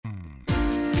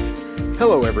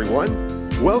Hello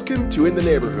everyone, welcome to In the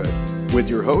Neighborhood with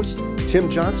your hosts Tim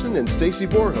Johnson and Stacy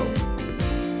Borho.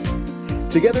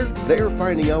 Together they are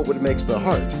finding out what makes the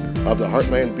heart of the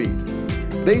Heartland beat.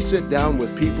 They sit down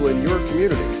with people in your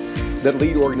community that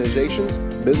lead organizations,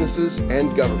 businesses,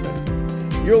 and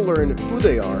government. You'll learn who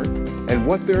they are and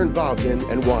what they're involved in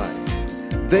and why.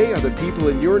 They are the people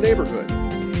in your neighborhood.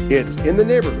 It's In the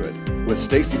Neighborhood with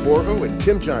Stacy Borho and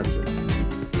Tim Johnson.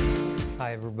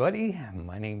 Hi everybody,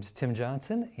 my name's Tim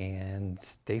Johnson and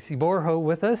Stacy Borho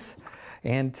with us.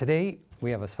 And today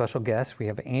we have a special guest. We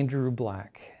have Andrew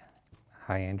Black.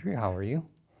 Hi Andrew, how are you?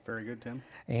 Very good, Tim.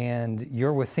 And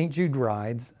you're with St. Jude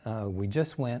Rides. We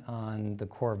just went on the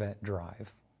Corvette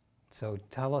Drive. So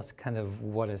tell us kind of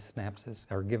what a synopsis,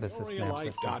 or give us a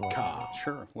synopsis.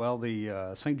 Sure. Well,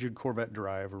 the St. Jude Corvette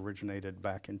Drive originated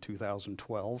back in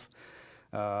 2012.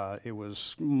 It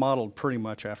was modeled pretty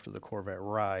much after the Corvette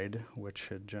Ride, which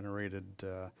had generated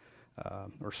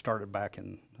or started back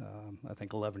in, I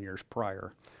think, 11 years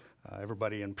prior.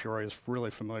 Everybody in Peoria is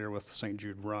really familiar with the St.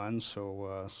 Jude Run,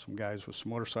 so some guys with some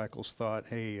motorcycles thought,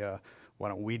 hey, why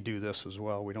don't we do this as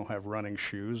well? We don't have running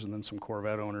shoes. And then some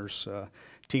Corvette owners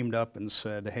teamed up and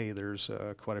said, hey, there's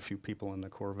quite a few people in the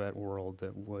Corvette world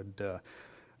that would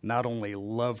not only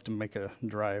love to make a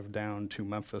drive down to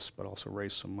Memphis, but also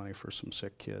raise some money for some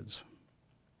sick kids.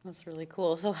 That's really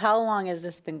cool. So how long has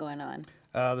this been going on?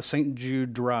 The St.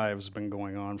 Jude Drive has been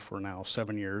going on for now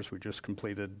 7 years. We just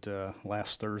completed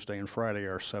last Thursday and Friday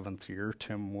our 7th year.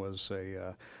 Tim was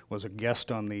a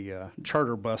guest on the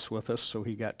charter bus with us, so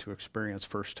he got to experience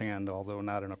firsthand, although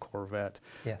not in a Corvette,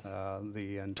 Yes.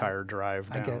 the entire drive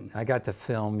down. I got to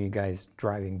film you guys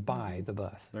driving by the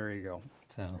bus. There you go.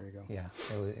 So There you go. yeah,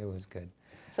 it was good.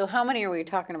 So how many are we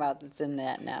talking about that's in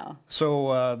that now?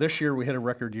 So this year we hit a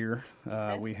record year.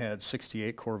 Okay. We had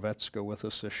 68 Corvettes go with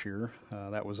us this year.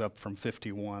 That was up from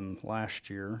 51 last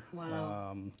year.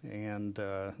 Wow. And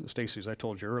Stacy, as I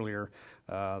told you earlier,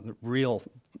 the real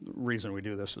reason we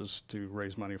do this is to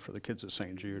raise money for the kids at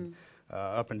St. Jude.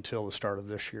 Up until the start of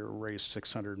this year, raised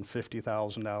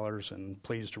 $650,000, and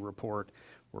pleased to report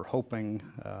we're hoping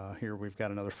here we've got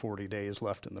another 40 days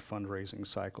left in the fundraising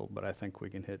cycle, but I think we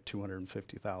can hit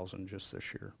 $250,000 just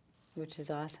this year. Which is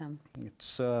awesome.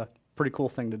 It's a pretty cool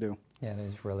thing to do. Yeah, it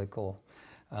is really cool.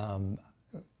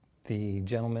 The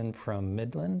gentleman from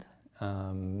Midland,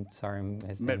 sorry,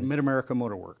 his name is Mid-America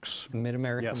Motorworks.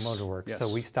 Mid-America Yes, Motorworks. yes. So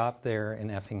we stopped there in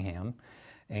Effingham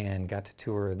and got to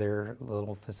tour their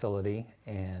little facility,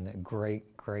 and great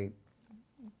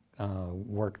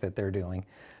work that they're doing.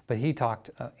 But he talked,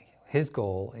 his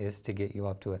goal is to get you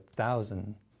up to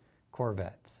 1,000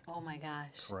 Corvettes. Oh my gosh.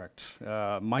 Correct.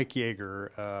 Mike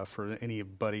Yeager, for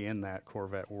anybody in that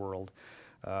Corvette world,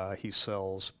 he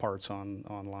sells parts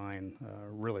online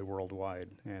really worldwide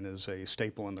and is a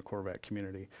staple in the Corvette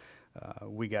community.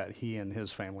 We got he and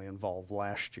his family involved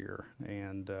last year,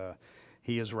 and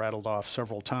he has rattled off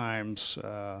several times,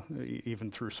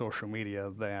 even through social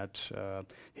media, that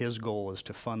his goal is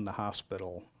to fund the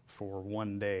hospital for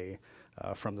one day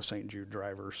from the St. Jude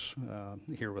drivers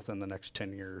here within the next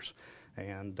 10 years.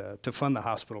 And to fund the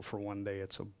hospital for one day,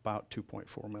 it's about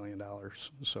 $2.4 million.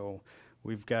 So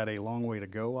we've got a long way to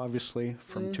go, obviously,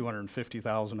 from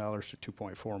 $250,000 to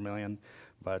 $2.4 million.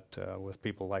 But with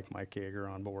people like Mike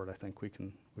Yeager on board, I think we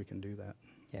can do that.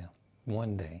 Yeah,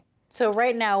 one day. So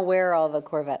right now, where are all the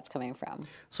Corvettes coming from?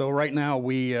 So right now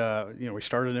we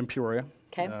started in Peoria.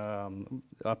 Okay.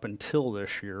 Up until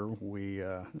this year, we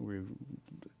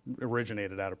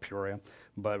originated out of Peoria,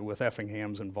 but with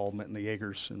Effingham's involvement and the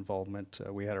Yeager's involvement,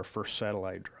 we had our first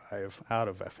satellite drive out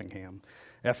of Effingham.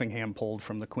 Effingham pulled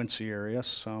from the Quincy area,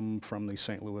 some from the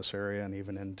St. Louis area, and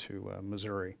even into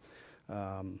Missouri.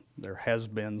 There has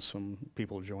been some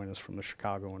people join us from the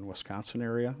Chicago and Wisconsin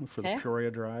area for the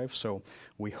Peoria Drive, so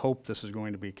we hope this is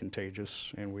going to be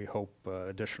contagious, and we hope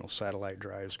additional satellite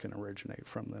drives can originate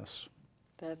from this.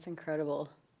 That's incredible.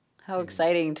 How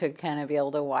exciting to kind of be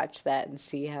able to watch that and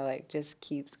see how it just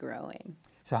keeps growing.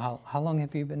 So how long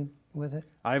have you been with it?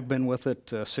 I've been with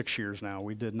it 6 years now.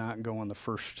 We did not go on the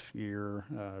first year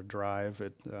drive.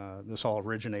 This all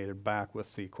originated back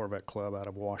with the Corvette Club out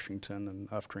of Washington and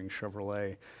Uftring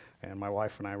Chevrolet. And my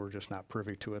wife and I were just not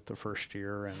privy to it the first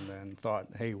year, and then thought,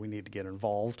 hey, we need to get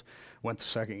involved. Went the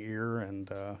second year, and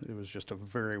it was just a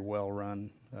very well-run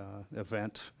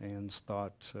event, and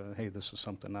thought, hey, this is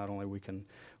something not only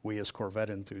we as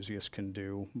Corvette enthusiasts can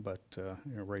do, but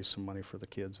raise some money for the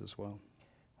kids as well.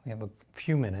 We have a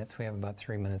few minutes. We have about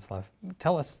 3 minutes left.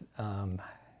 Tell us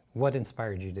what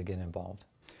inspired you to get involved?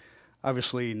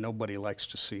 Obviously, nobody likes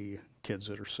to see kids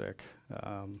that are sick.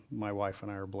 My wife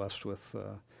and I are blessed with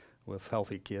with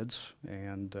healthy kids,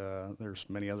 and there's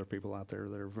many other people out there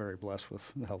that are very blessed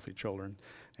with healthy children,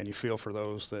 and you feel for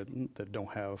those that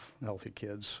don't have healthy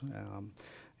kids.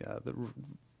 The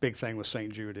big thing with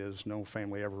St. Jude is no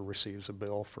family ever receives a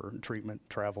bill for treatment,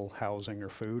 travel, housing, or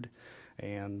food.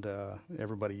 And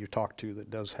everybody you talk to that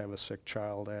does have a sick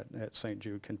child at St.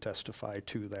 Jude can testify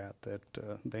to that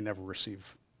they never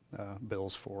receive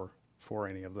bills for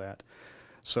any of that.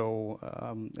 So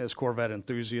as Corvette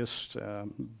enthusiasts,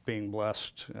 being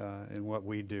blessed in what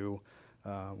we do,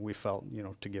 we felt,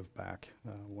 to give back,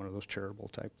 one of those charitable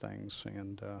type things.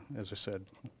 And as I said,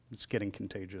 it's getting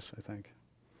contagious, I think.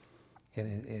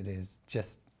 It is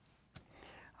just,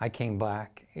 I came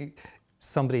back.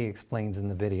 Somebody explains in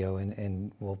the video,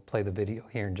 and we'll play the video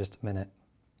here in just a minute.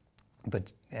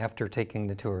 But after taking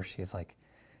the tour, she's like,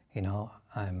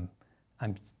 I'm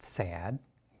sad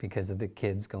because of the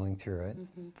kids going through it,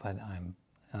 but I'm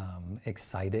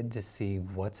excited to see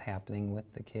what's happening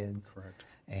with the kids. Correct.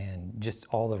 And just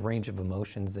all the range of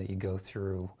emotions that you go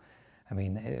through. I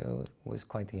mean, it was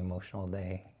quite the emotional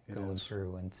day going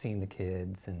through and seeing the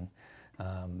kids. And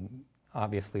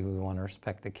obviously we want to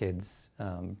respect the kids'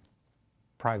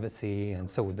 privacy, and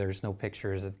so there's no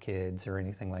pictures of kids or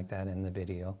anything like that in the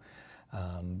video.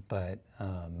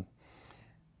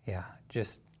 Yeah,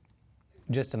 just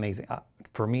amazing.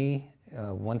 For me,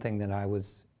 one thing that I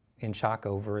was in shock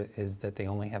over is that they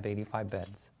only have 85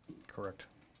 beds. Correct.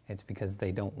 It's because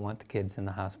they don't want the kids in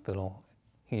the hospital,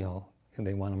 they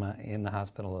want them in the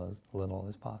hospital as little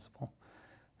as possible.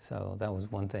 So that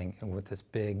was one thing with this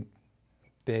big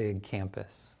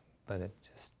campus, but it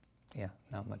just,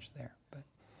 not much there. But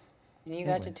And you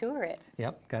got to tour it.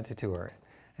 Yep, got to tour it.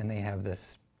 And they have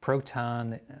this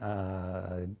proton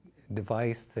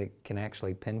device that can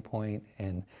actually pinpoint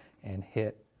and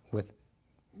hit with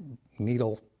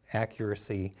needle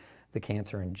accuracy the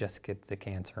cancer and just get the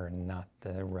cancer and not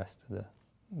the rest of the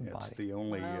body. It's the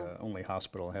only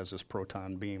hospital has this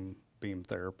proton beam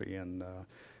therapy, and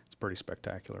it's pretty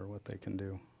spectacular what they can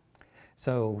do.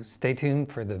 So stay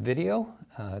tuned for the video.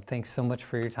 Thanks so much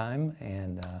for your time,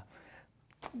 and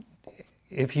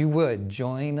if you would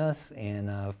join us in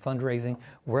fundraising,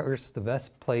 where's the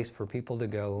best place for people to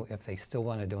go if they still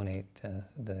want to donate to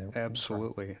the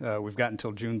Absolutely. We've got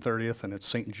until June 30th, and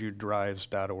it's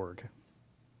stjudedrives.org.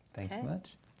 Thank you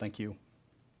much. Thank you.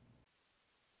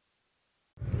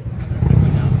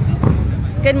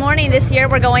 Good morning. This year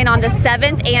we're going on the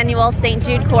 7th annual St.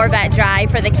 Jude Corvette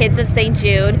Drive for the kids of St.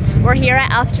 Jude. We're here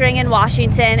at Elftring in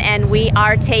Washington, and we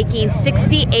are taking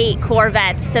 68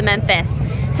 Corvettes to Memphis.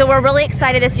 So we're really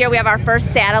excited this year. We have our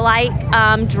first satellite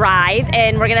drive,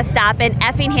 and we're going to stop in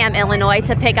Effingham, Illinois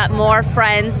to pick up more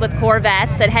friends with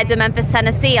Corvettes and head to Memphis,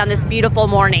 Tennessee on this beautiful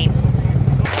morning.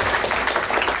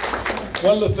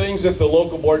 One of the things that the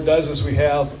local board does is we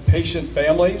have patient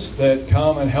families that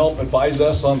come and help advise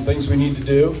us on things we need to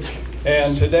do.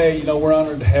 And today, we're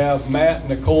honored to have Matt and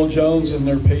Nicole Jones and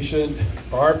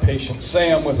our patient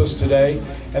Sam with us today,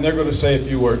 and they're going to say a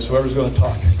few words. Whoever's going to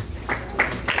talk.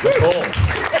 Nicole.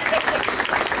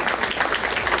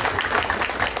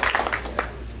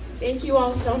 Thank you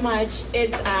all so much.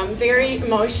 It's very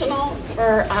emotional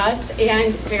for us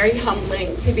and very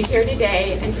humbling to be here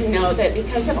today and to know that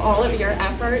because of all of your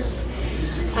efforts,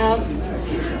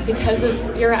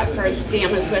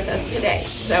 Sam is with us today.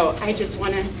 So I just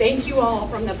want to thank you all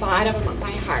from the bottom of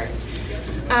my heart.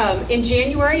 In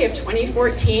January of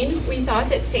 2014, we thought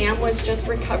that Sam was just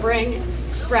recovering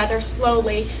rather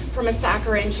slowly from a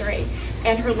soccer injury,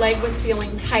 and her leg was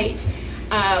feeling tight.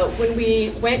 When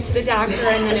we went to the doctor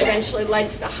and then eventually led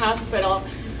to the hospital,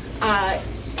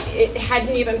 it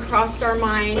hadn't even crossed our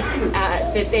mind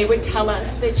that they would tell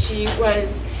us that she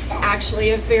was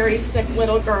actually a very sick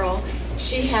little girl.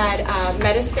 She had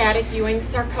metastatic Ewing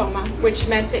sarcoma, which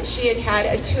meant that she had had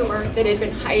a tumor that had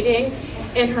been hiding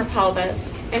in her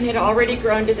pelvis and had already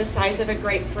grown to the size of a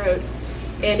grapefruit.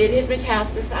 And it had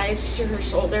metastasized to her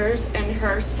shoulders and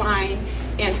her spine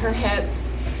and her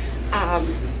hips.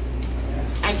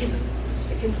 I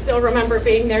can still remember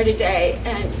being there today,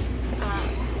 and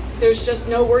there's just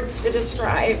no words to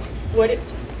describe what it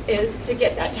is to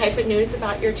get that type of news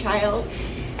about your child,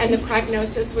 and the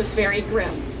prognosis was very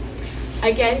grim.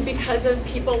 Again, because of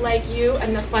people like you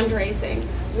and the fundraising,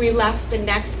 we left the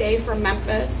next day from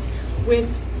Memphis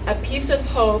with a piece of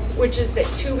hope, which is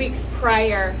that 2 weeks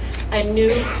prior, a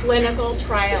new clinical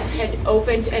trial had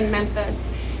opened in Memphis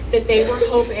that they were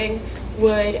hoping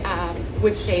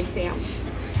would save Sam.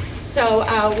 So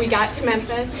we got to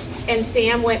Memphis, and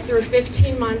Sam went through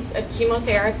 15 months of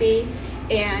chemotherapy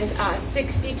and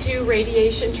 62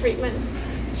 radiation treatments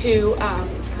to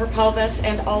her pelvis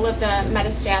and all of the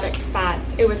metastatic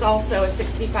spots. It was also a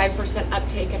 65%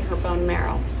 uptake in her bone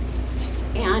marrow.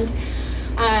 And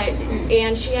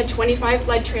she had 25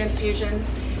 blood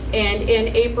transfusions, and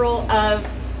in April of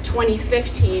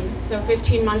 2015, so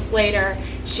 15 months later,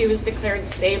 she was declared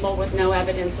stable with no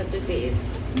evidence of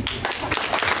disease.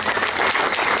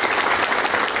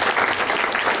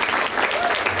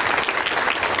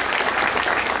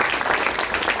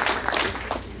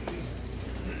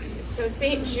 So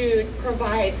St. Jude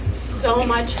provides so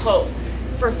much hope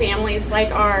for families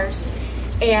like ours,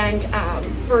 and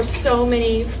for so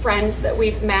many friends that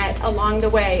we've met along the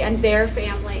way and their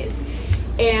families,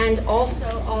 and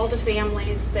also all the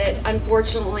families that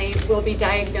unfortunately will be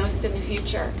diagnosed in the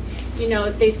future. You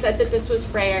know, they said that this was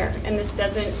rare and this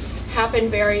doesn't happen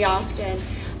very often,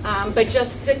 but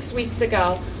just 6 weeks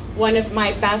ago, one of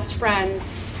my best friends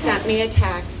sent me a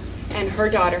text, and her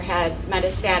daughter had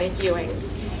metastatic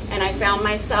Ewing's. And I found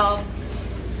myself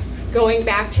going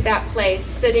back to that place,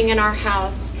 sitting in our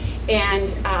house,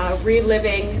 and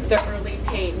reliving the early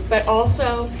pain, but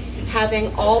also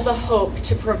having all the hope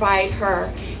to provide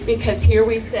her, because here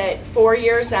we sit 4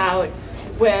 years out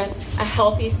with a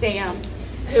healthy Sam,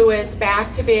 who is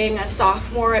back to being a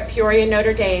sophomore at Peoria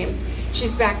Notre Dame.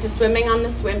 She's back to swimming on the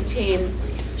swim team.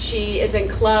 She is in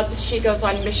clubs. She goes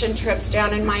on mission trips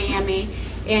down in Miami.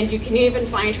 And you can even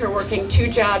find her working 2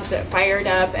 jobs at Fired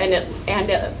Up and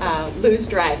at Lou's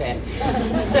Drive-In.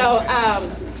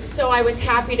 So I was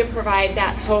happy to provide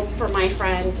that hope for my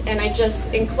friend. And I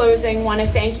just, in closing, want to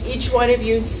thank each one of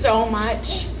you so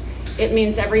much. It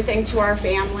means everything to our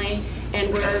family,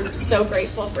 and we're so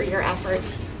grateful for your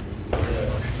efforts.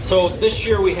 So this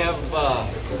year we have a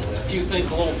few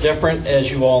things a little different, as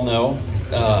you all know.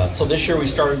 So this year we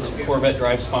started the Corvette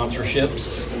Drive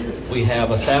sponsorships. We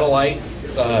have a satellite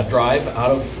drive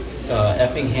out of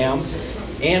Effingham,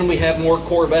 and we have more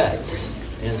Corvettes.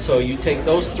 And so you take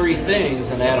those 3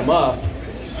 things and add them up,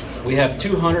 we have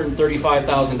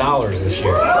 $235,000 this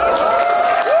year.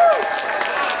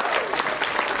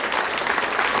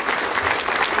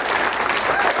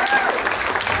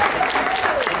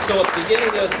 And so at the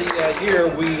beginning of the year,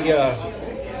 we,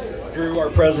 Drew,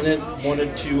 our president,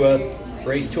 wanted to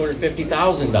raise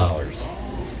 $250,000.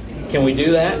 Can we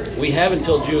do that? We have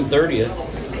until June 30th.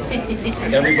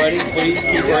 Everybody, please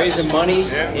keep raising money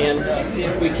and see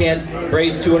if we can't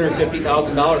raise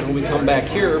 $250,000 when we come back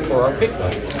here for our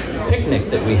picnic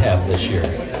that we have this year.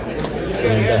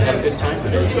 And have a good time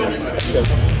today. So,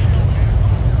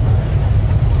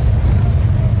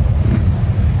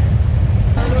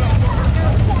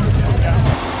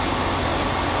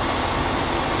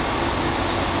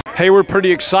 Hey, we're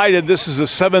pretty excited. This is the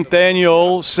 7th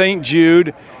annual St.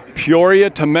 Jude Peoria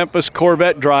to Memphis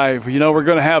Corvette Drive. You know, we're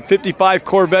going to have 55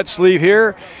 Corvettes leave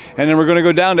here, and then we're going to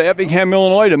go down to Effingham,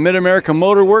 Illinois to Mid-America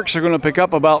Motor Works. They're going to pick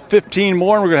up about 15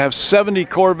 more, and we're going to have 70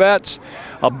 Corvettes,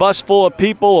 a bus full of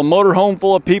people, a motorhome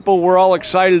full of people. We're all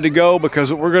excited to go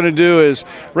because what we're going to do is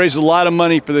raise a lot of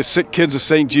money for the sick kids of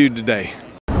St. Jude today.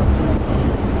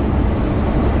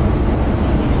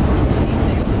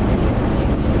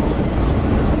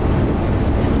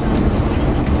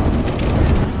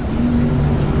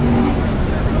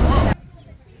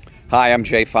 Hi, I'm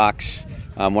Jay Fox.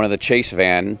 I'm one of the chase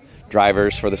van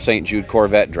drivers for the St. Jude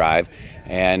Corvette Drive,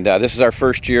 and this is our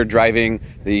first year driving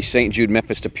the St. Jude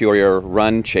Memphis to Peoria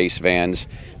Run chase vans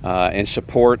in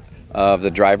support of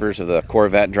the drivers of the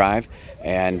Corvette Drive,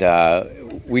 and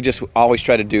we just always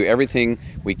try to do everything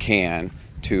we can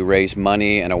to raise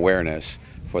money and awareness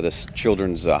for the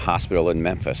Children's Hospital in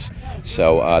Memphis.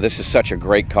 So this is such a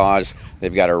great cause.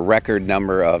 They've got a record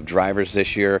number of drivers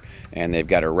this year, and they've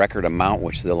got a record amount,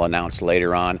 which they'll announce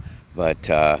later on. But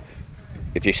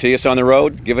if you see us on the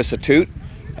road, give us a toot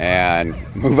and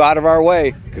move out of our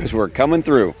way, because we're coming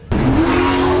through.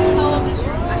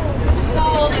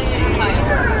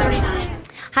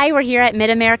 Hi, we're here at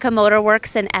Mid-America Motor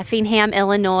Works in Effingham,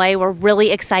 Illinois. We're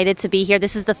really excited to be here.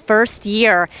 This is the first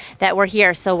year that we're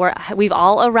here, so we've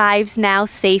all arrived now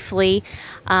safely.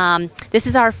 This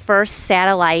is our first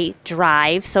satellite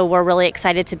drive, so we're really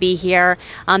excited to be here.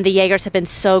 The Yeagers have been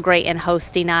so great in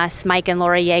hosting us. Mike and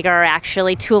Laura Yeager are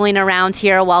actually tooling around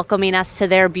here, welcoming us to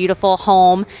their beautiful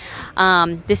home.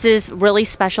 This is really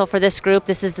special for this group.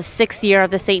 This is the 6th year of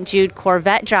the St. Jude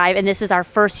Corvette Drive, and this is our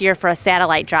first year for a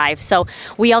satellite drive. So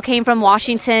we all came from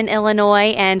Washington,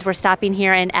 Illinois, and we're stopping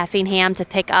here in Effingham to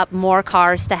pick up more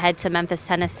cars to head to Memphis,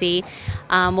 Tennessee.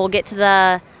 We'll get to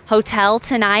the hotel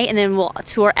tonight, and then we'll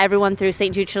tour everyone through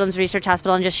St. Jude Children's Research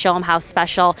Hospital and just show them how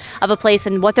special of a place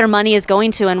and what their money is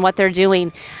going to and what they're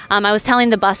doing. I was telling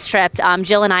the bus trip,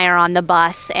 Jill and I are on the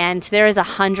bus, and there is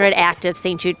 100 active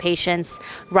St. Jude patients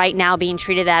right now being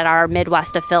treated at our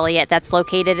Midwest affiliate that's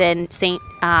located in St.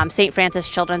 Francis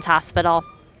Children's Hospital.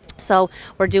 So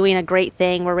we're doing a great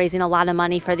thing. We're raising a lot of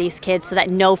money for these kids so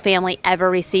that no family ever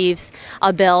receives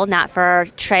a bill, not for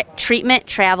treatment,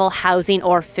 travel, housing,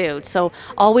 or food. So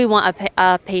all we want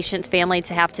a patient's family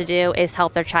to have to do is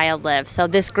help their child live. So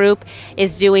this group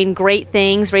is doing great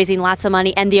things, raising lots of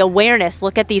money, and the awareness.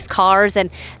 Look at these cars, and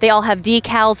they all have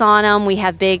decals on them. We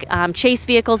have big chase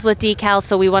vehicles with decals,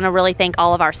 so we want to really thank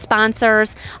all of our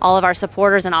sponsors, all of our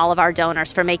supporters, and all of our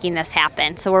donors for making this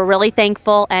happen. So we're really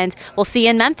thankful, and we'll see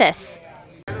you in Memphis. I'm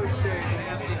in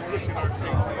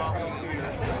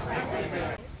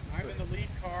the lead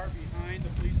car behind the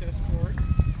police escort.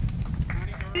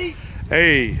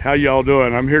 Hey, how y'all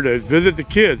doing? I'm here to visit the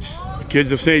kids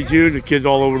of St. Jude, the kids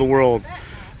all over the world.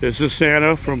 This is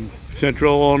Santa from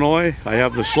Central Illinois. I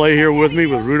have the sleigh here with me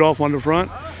with Rudolph on the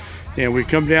front, and we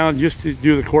come down just to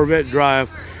do the Corvette drive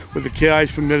with the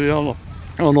guys from the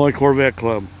Illinois Corvette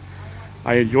Club.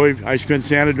 I spend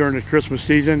Santa during the Christmas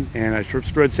season, and I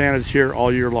spread Santa's here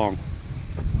all year long.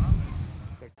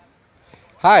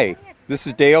 Hi, this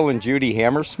is Dale and Judy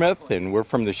Hammersmith, and we're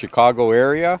from the Chicago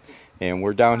area, and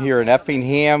we're down here in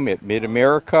Effingham at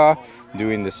Mid-America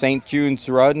doing the St. Jude's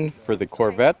run for the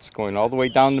Corvettes, going all the way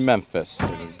down to Memphis.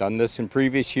 And we've done this in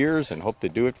previous years and hope to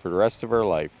do it for the rest of our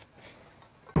life.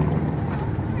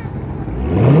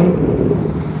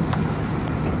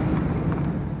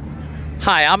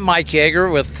 Hi, I'm Mike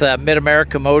Yeager with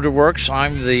Mid-America Motor Works.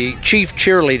 I'm the chief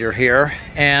cheerleader here,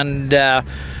 and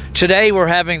today we're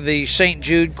having the St.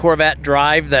 Jude Corvette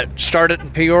Drive that started in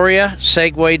Peoria,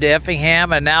 segued to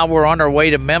Effingham, and now we're on our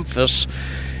way to Memphis.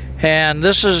 And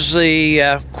this is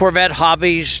the Corvette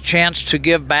hobby's chance to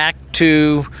give back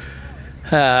to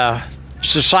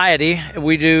society.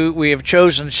 We have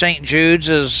chosen St. Jude's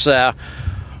as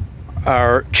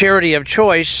our charity of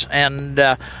choice,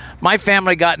 and my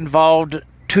family got involved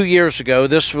 2 years ago.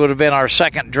 This would have been our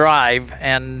second drive,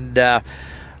 and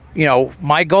you know,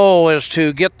 my goal is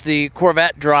to get the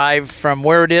Corvette Drive from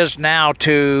where it is now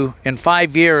to, in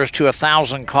 5 years, to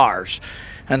 1,000 cars.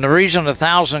 And the reason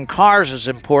 1,000 cars is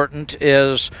important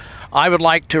is I would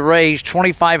like to raise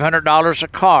 $2,500 a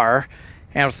car,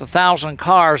 and with 1,000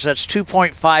 cars, that's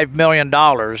 $2.5 million,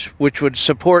 which would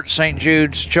support St.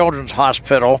 Jude's Children's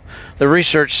Hospital, the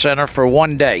research center, for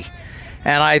 1 day.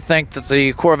 And I think that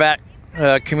the Corvette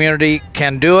community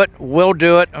can do it, will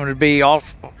do it, and would be all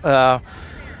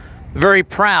very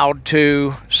proud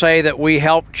to say that we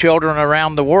help children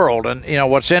around the world. And you know,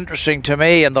 what's interesting to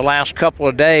me in the last couple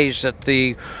of days that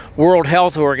the World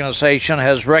Health Organization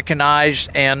has recognized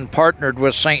and partnered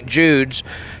with St. Jude's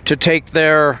to take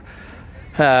their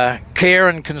care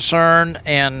and concern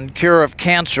and cure of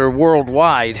cancer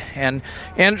worldwide. And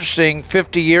interesting,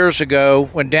 50 years ago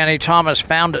when Danny Thomas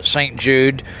founded St.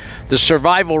 Jude, the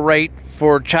survival rate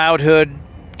for childhood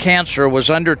cancer was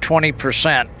under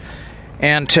 20%.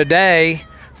 And today,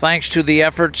 thanks to the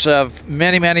efforts of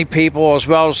many, many people as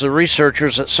well as the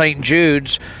researchers at St.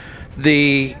 Jude's,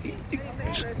 the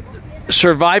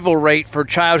survival rate for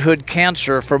childhood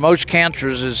cancer for most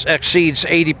cancers exceeds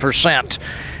 80%.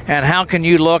 And how can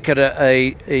you look at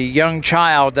a young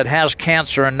child that has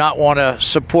cancer and not want to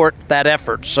support that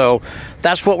effort? So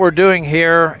that's what we're doing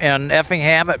here in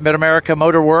Effingham at Mid-America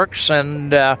Motor Works,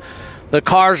 and the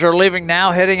cars are leaving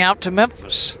now, heading out to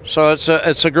Memphis. So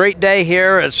it's a great day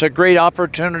here. It's a great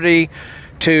opportunity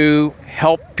to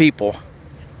help people.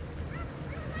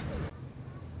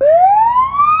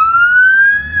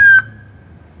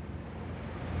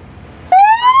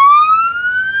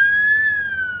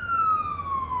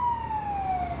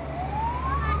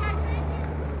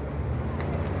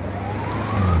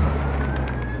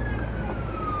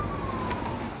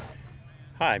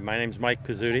 Hi, my name is Mike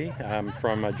Pizzuti. I'm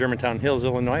from Germantown Hills,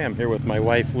 Illinois. I'm here with my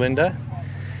wife, Linda.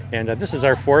 And this is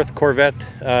our fourth Corvette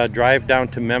drive down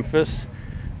to Memphis.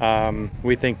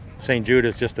 We think St. Jude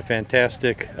is just a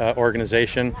fantastic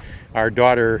organization. Our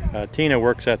daughter, Tina,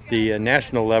 works at the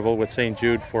national level with St.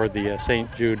 Jude for the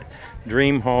St. Jude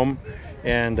Dream Home.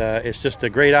 And it's just a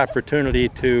great opportunity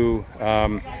to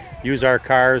use our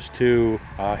cars to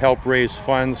help raise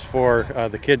funds for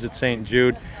the kids at St.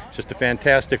 Jude. Just a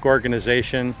fantastic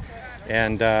organization,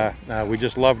 and we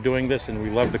just love doing this, and we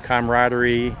love the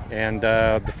camaraderie and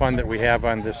the fun that we have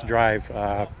on this drive,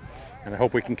 and I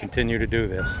hope we can continue to do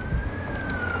this.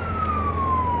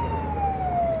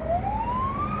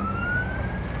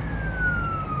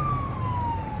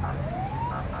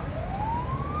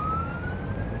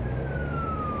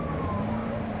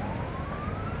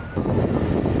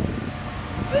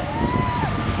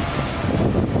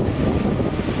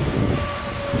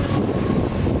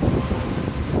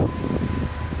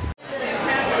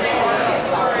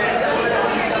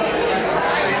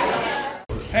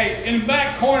 in the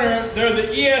back corner, they're the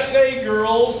ESA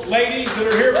girls, ladies that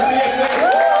are here from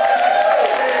ESA.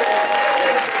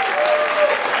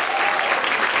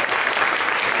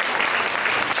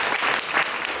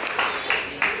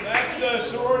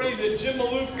 Sorority that Jim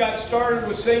Maloof got started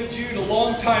with St. Jude a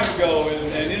long time ago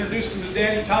and introduced him to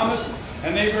Danny Thomas,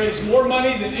 and they've raised more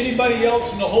money than anybody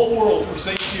else in the whole world for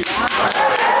St. Jude.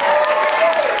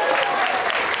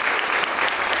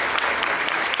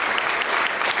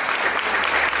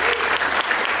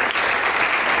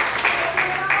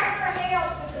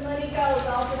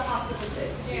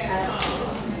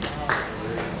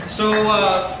 So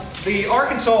the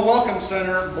Arkansas Welcome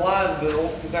Center, Blytheville,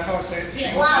 is that how I say it?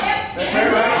 Yeah. That's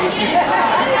that right?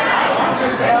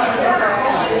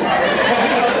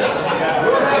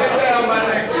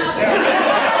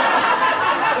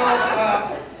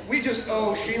 So we just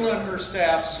owe Sheila and her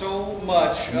staff so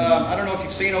much. I don't know if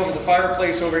you've seen over the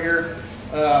fireplace over here,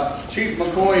 Chief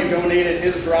McCoy donated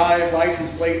his drive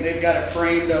license plate, and they've got it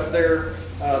framed up there.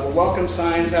 The welcome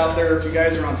signs out there, if you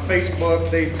guys are on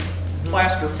Facebook, they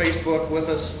plaster Facebook with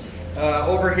us.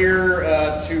 Over here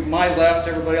to my left,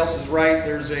 everybody else is right,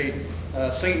 there's a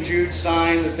St. Jude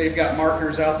sign that they've got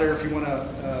markers out there if you want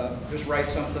to just write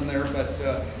something there. But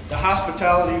the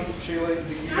hospitality, Sheila,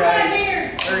 you guys.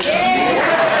 There you go.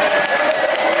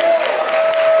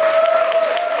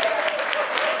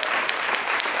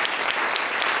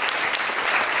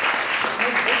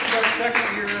 This is our second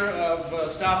year of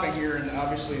stopping here, and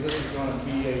obviously this is going to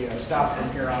be a stop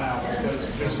from here on out because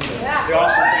it's just the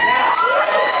awesome thing.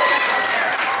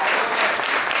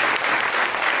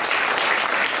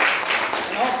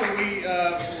 Also, we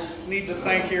need to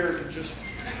thank here just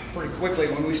pretty quickly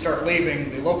when we start leaving.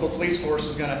 The local police force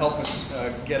is going to help us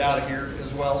get out of here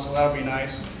as well, so that'll be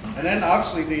nice. And then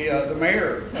obviously the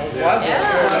mayor of Blytheville.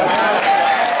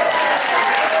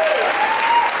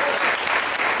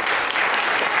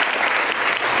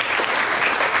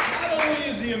 Not only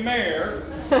is he a mayor,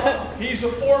 he's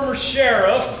a former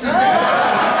sheriff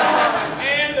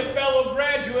and a fellow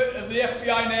graduate of the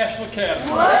FBI National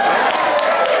Academy.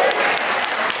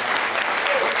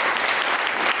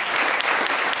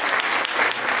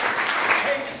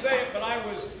 But I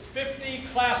was 50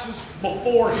 classes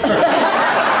before him.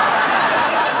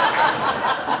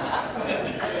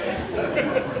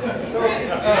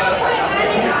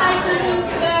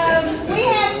 We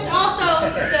have also,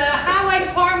 the highway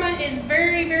department is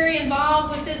very, very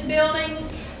involved with this building.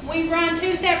 We run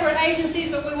two separate agencies,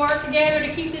 but we work together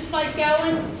to keep this place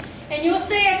going. And you'll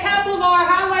see a couple of our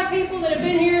highway people that have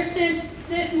been here since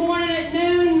this morning at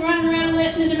noon, running around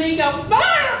listening to me go, bah!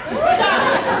 So,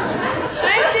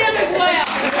 thank them as well.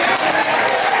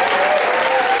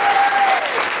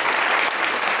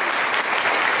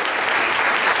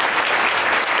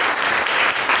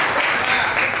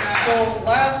 So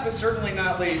last but certainly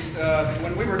not least,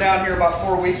 when we were down here about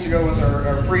 4 weeks ago with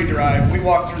our pre-drive, we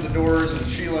walked through the doors and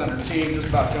Sheila and her team just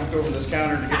about jumped over this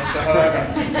counter to give us a hug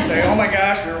and say, oh my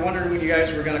gosh, we were wondering when you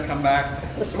guys were going to come back.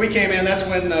 So we came in, that's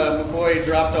when McCoy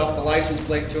dropped off the license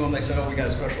plate to them. They said, oh, we got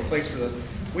a special place for this.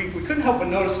 We couldn't help but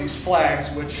notice these flags,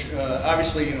 which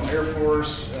obviously, you know, Air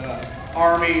Force,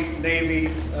 Army,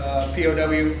 Navy,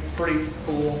 POW, pretty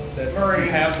cool that we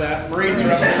have that. Marines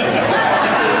are up there.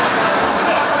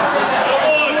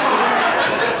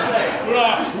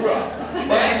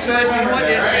 But we said, you know what,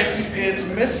 it's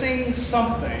missing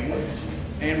something,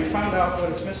 and we found out what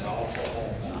it's missing.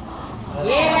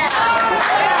 Yeah!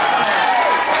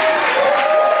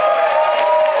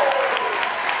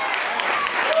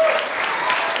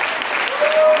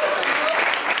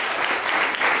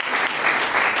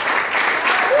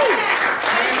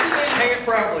 Hang it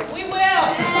proudly. We will.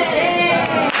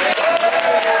 Yeah.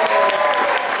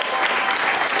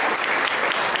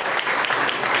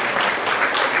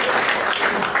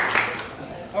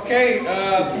 Okay,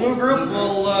 Blue Group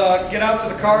will get out to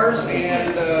the cars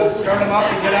and start them up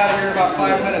and get out of here in about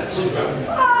 5 minutes.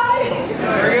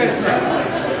 Very good.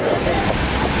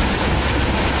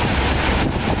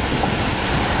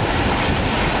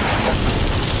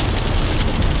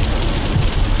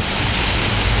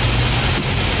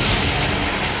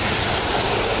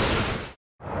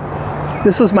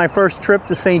 This was my first trip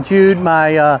to St. Jude.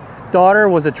 My daughter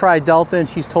was a Tri-Delta, and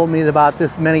she's told me about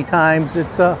this many times.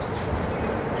 It's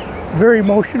very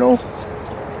emotional.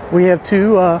 We have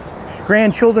two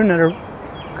grandchildren that are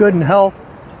good in health,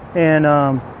 and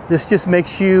this just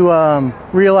makes you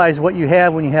realize what you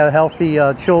have when you have healthy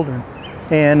children,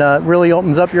 and really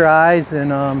opens up your eyes.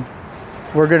 And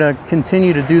we're going to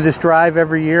continue to do this drive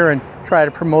every year and try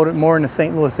to promote it more in the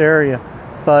St. Louis area.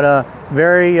 But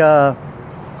very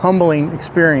humbling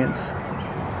experience.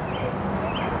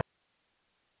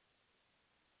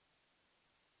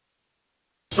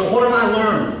 So what have I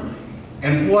learned?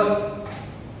 And what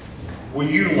will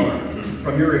you learn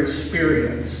from your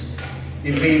experience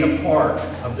in being a part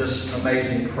of this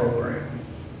amazing program?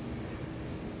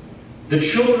 The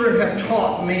children have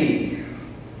taught me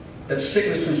that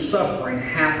sickness and suffering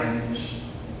happens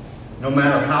no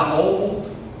matter how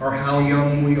old or how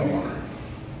young we are.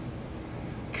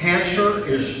 Cancer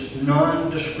is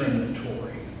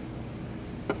non-discriminatory.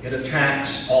 It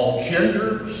attacks all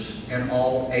genders and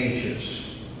all ages.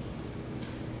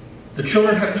 The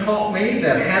children have taught me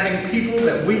that having people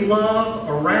that we love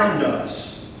around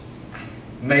us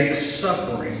makes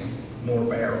suffering more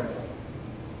bearable.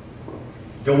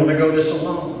 Don't want to go this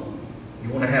alone. You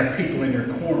want to have people in your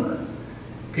corner,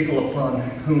 people upon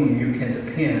whom you can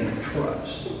depend and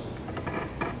trust.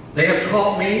 They have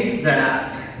taught me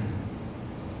that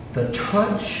the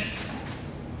touch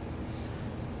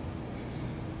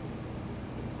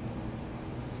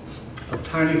of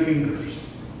tiny fingers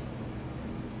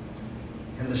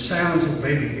and the sounds of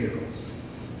baby giggles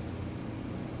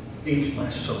feeds my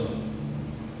soul.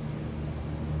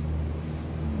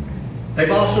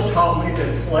 They've also taught me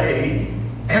that play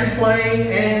and playing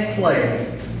and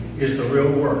playing is the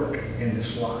real work in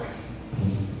this life.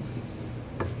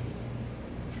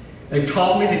 They've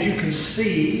taught me that you can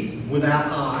see without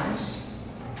eyes.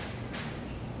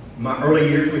 In my early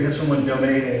years, we had someone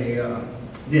donate a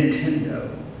Nintendo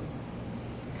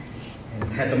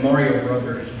and had the Mario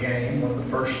Brothers game, one of the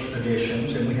first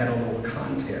editions, and we had a little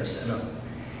contest. And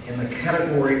in the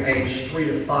category age 3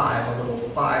 to 5, a little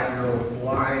 5-year-old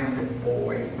blind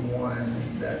boy won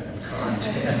that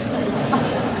contest.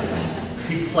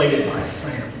 He played it by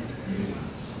sound.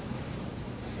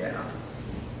 Yeah.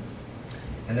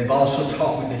 And they've also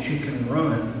taught me that you can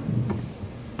run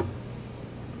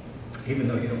even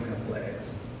though you don't have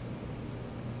legs.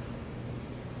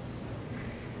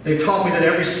 They've taught me that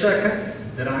every second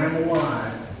that I am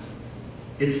alive,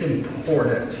 it's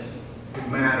important, it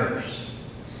matters.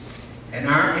 And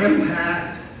our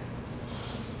impact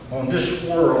on this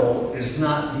world is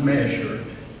not measured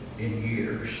in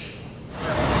years.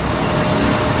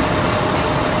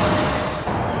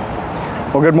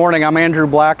 Well, good morning. I'm Andrew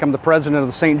Black. I'm the president of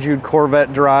the St. Jude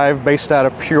Corvette Drive based out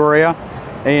of Peoria.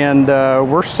 And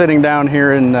we're sitting down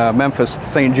here in Memphis, the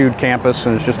St. Jude campus,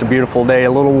 and it's just a beautiful day,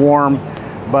 a little warm.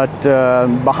 But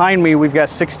behind me, we've got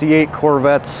 68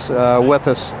 Corvettes with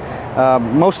us.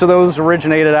 Most of those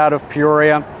originated out of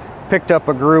Peoria. Picked up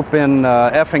a group in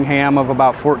Effingham of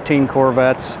about 14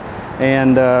 Corvettes.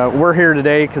 And we're here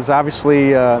today because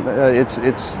obviously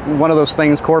it's one of those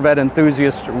things Corvette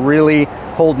enthusiasts really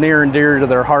hold near and dear to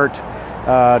their heart,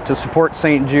 to support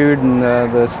St. Jude and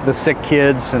the sick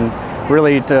kids, and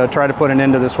really to try to put an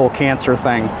end to this whole cancer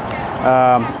thing.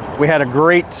 We had a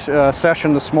great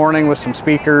session this morning with some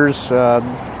speakers.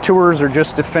 Tours are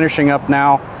just finishing up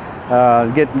now,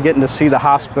 getting to see the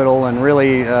hospital and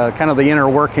really kind of the inner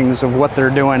workings of what they're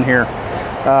doing here.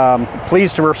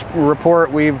 Pleased to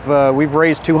report we've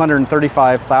raised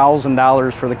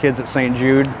 $235,000 for the kids at St.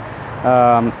 Jude.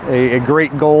 A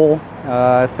great goal.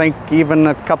 I think even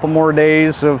a couple more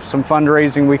days of some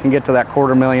fundraising, we can get to that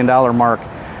 $250,000 mark.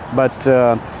 But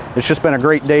it's just been a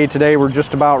great day today. We're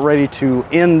just about ready to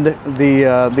end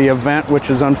the event, which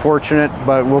is unfortunate,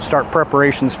 but we'll start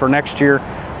preparations for next year.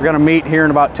 We're going to meet here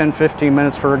in about 10-15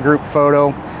 minutes for a group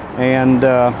photo, and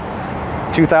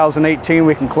 2018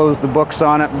 we can close the books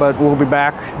on it, but we'll be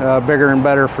back bigger and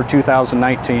better for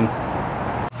 2019.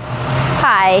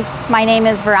 Hi, my name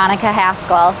is Veronica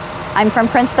Haskell. I'm from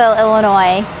Princeville,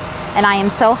 Illinois, and I am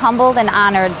so humbled and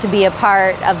honored to be a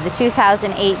part of the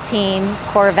 2018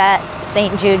 Corvette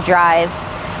St. Jude Drive.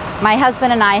 My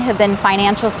husband and I have been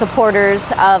financial supporters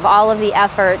of all of the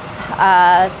efforts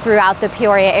throughout the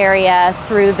Peoria area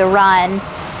through the run,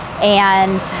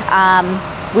 and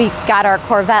we got our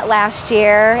Corvette last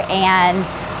year, and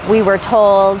we were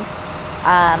told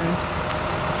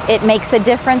it makes a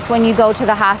difference when you go to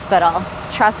the hospital.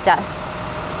 Trust us.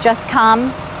 Just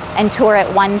come and tour it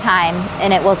one time,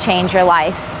 and it will change your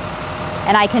life.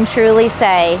 And I can truly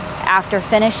say, after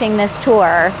finishing this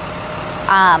tour,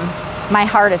 my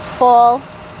heart is full,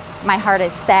 my heart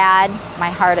is sad, my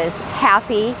heart is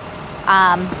happy,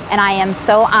 and I am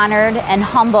so honored and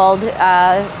humbled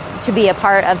to be a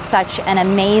part of such an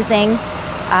amazing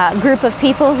group of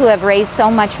people who have raised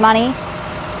so much money.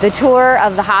 The tour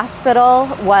of the hospital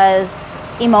was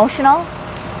emotional,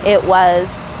 it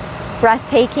was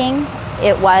breathtaking,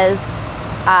 it was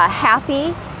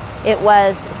happy, it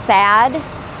was sad,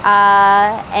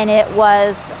 and it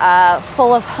was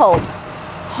full of hope.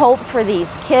 Hope for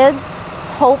these kids,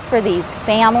 hope for these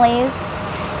families,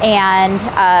 and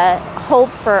hope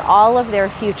for all of their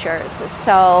futures.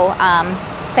 So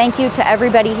thank you to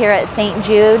everybody here at St.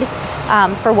 Jude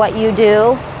for what you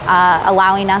do,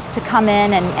 allowing us to come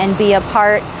in and be a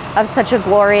part of such a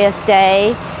glorious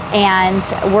day. And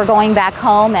we're going back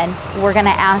home, and we're going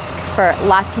to ask for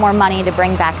lots more money to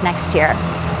bring back next year.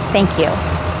 Thank you.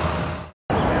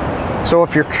 So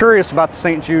if you're curious about the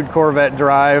St. Jude Corvette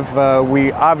Drive,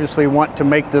 we obviously want to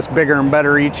make this bigger and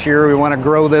better each year. We want to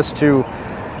grow this to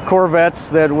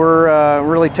Corvettes that we're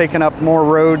really taking up more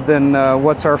road than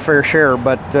what's our fair share.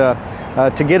 But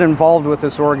to get involved with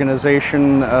this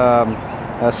organization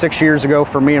 6 years ago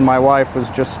for me and my wife was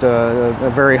just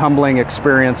a very humbling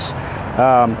experience.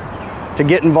 To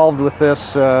get involved with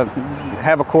this,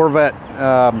 have a Corvette,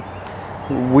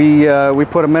 we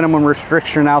put a minimum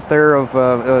restriction out there of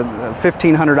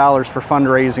 $1,500 for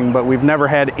fundraising, but we've never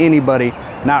had anybody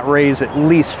not raise at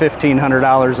least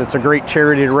 $1,500. It's a great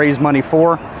charity to raise money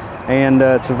for, and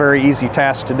it's a very easy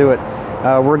task to do it.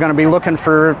 We're going to be looking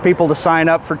for people to sign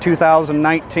up for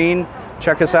 2019.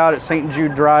 Check us out at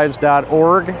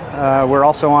stjudedrives.org. We're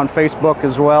also on Facebook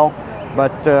as well,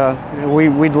 but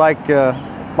we'd like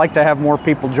to have more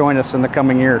people join us in the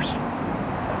coming years.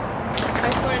 I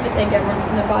just wanted to thank everyone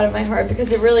from the bottom of my heart,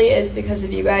 because it really is because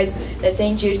of you guys that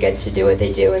St. Jude gets to do what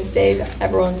they do and save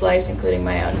everyone's lives, including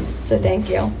my own. So thank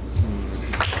you.